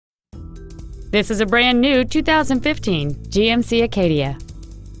This is a brand new 2015 GMC Acadia.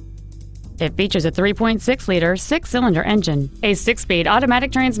 It features a 3.6-liter six-cylinder engine, a 6-speed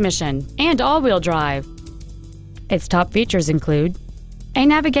automatic transmission, and all-wheel drive. Its top features include a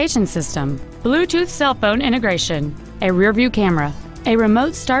navigation system, Bluetooth cell phone integration, a rear-view camera, a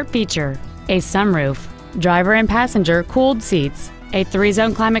remote start feature, a sunroof, driver and passenger cooled seats, a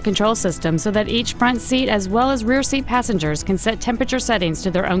 3-zone climate control system so that each front seat as well as rear seat passengers can set temperature settings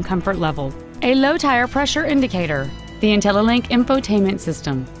to their own comfort level, a low tire pressure indicator, the IntelliLink infotainment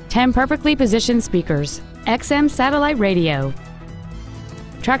system, 10 perfectly positioned speakers, XM satellite radio,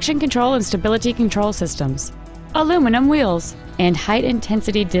 traction control and stability control systems, aluminum wheels, and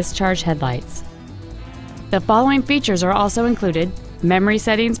high-intensity discharge headlights. The following features are also included: memory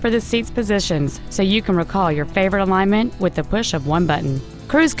settings for the seat's positions so you can recall your favorite alignment with the push of one button,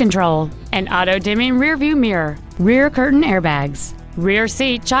 cruise control, an auto-dimming rear-view mirror, rear curtain airbags, rear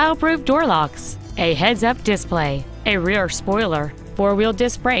seat child-proof door locks, a heads-up display, a rear spoiler, 4-wheel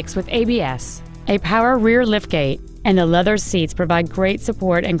disc brakes with ABS, a power rear liftgate, and the leather seats provide great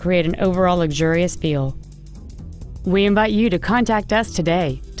support and create an overall luxurious feel. We invite you to contact us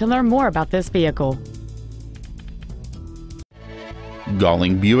today to learn more about this vehicle.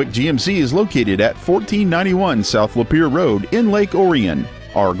 Galling Buick GMC is located at 1491 South Lapeer Road in Lake Orion.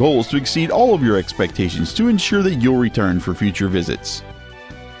 Our goal is to exceed all of your expectations to ensure that you'll return for future visits.